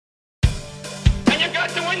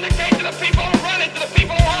indicate to the people who run it, to the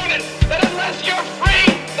people who own it, that unless you're free,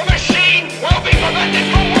 the machine will be prevented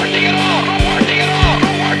from working at all, from working at all,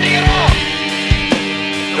 from working at all.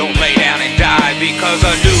 Don't lay down and die because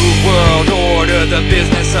a new world order, the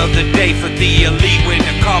business of the day for the elite, when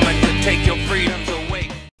they're coming to take your freedoms away.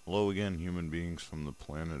 Hello again, human beings from the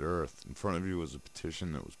planet Earth. In front of you was a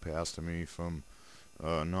petition that was passed to me from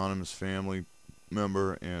an anonymous family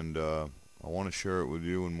member, and I want to share it with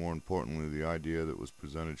you, and more importantly, the idea that was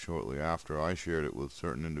presented shortly after I shared it with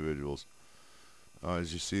certain individuals.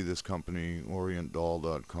 As you see, this company,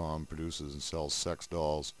 OrientDoll.com, produces and sells sex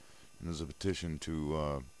dolls, and there's a petition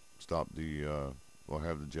to stop the, or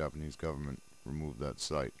have the Japanese government remove that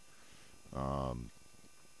site.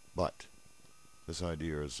 But this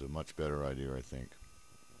idea is a much better idea, I think.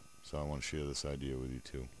 So I want to share this idea with you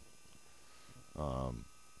too.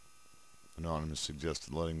 Anonymous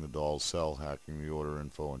suggested letting the dolls sell, hacking the order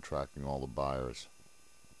info, and tracking all the buyers.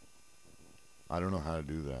 I don't know how to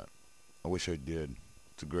do that. I wish I did.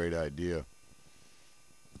 It's a great idea.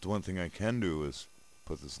 But the one thing I can do is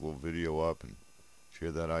put this little video up and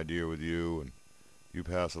share that idea with you, and you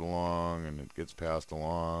pass it along, and it gets passed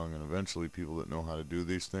along, and eventually people that know how to do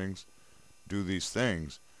these things do these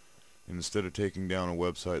things. And instead of taking down a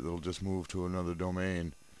website that'll just move to another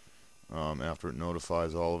domain after it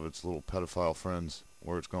notifies all of its little pedophile friends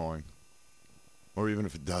where it's going, or even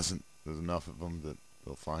if it doesn't, there's enough of them that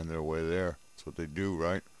they'll find their way there. That's what they do,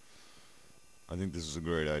 right? I think this is a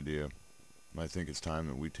great idea. And I think it's time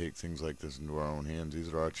that we take things like this into our own hands.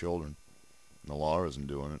 These are our children. And the law isn't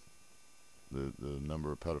doing it. The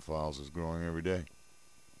number of pedophiles is growing every day.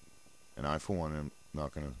 And I, for one, am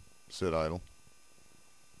not going to sit idle.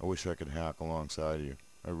 I wish I could hack alongside you.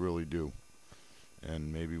 I really do.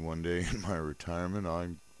 And maybe one day in my retirement I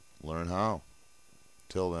learn how.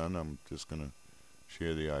 Till then, I'm just going to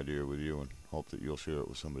share the idea with you and hope that you'll share it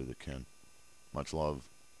with somebody that can. Much love.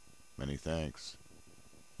 Many thanks.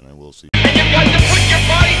 And I will see you. And you've got to put your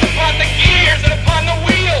bodies upon the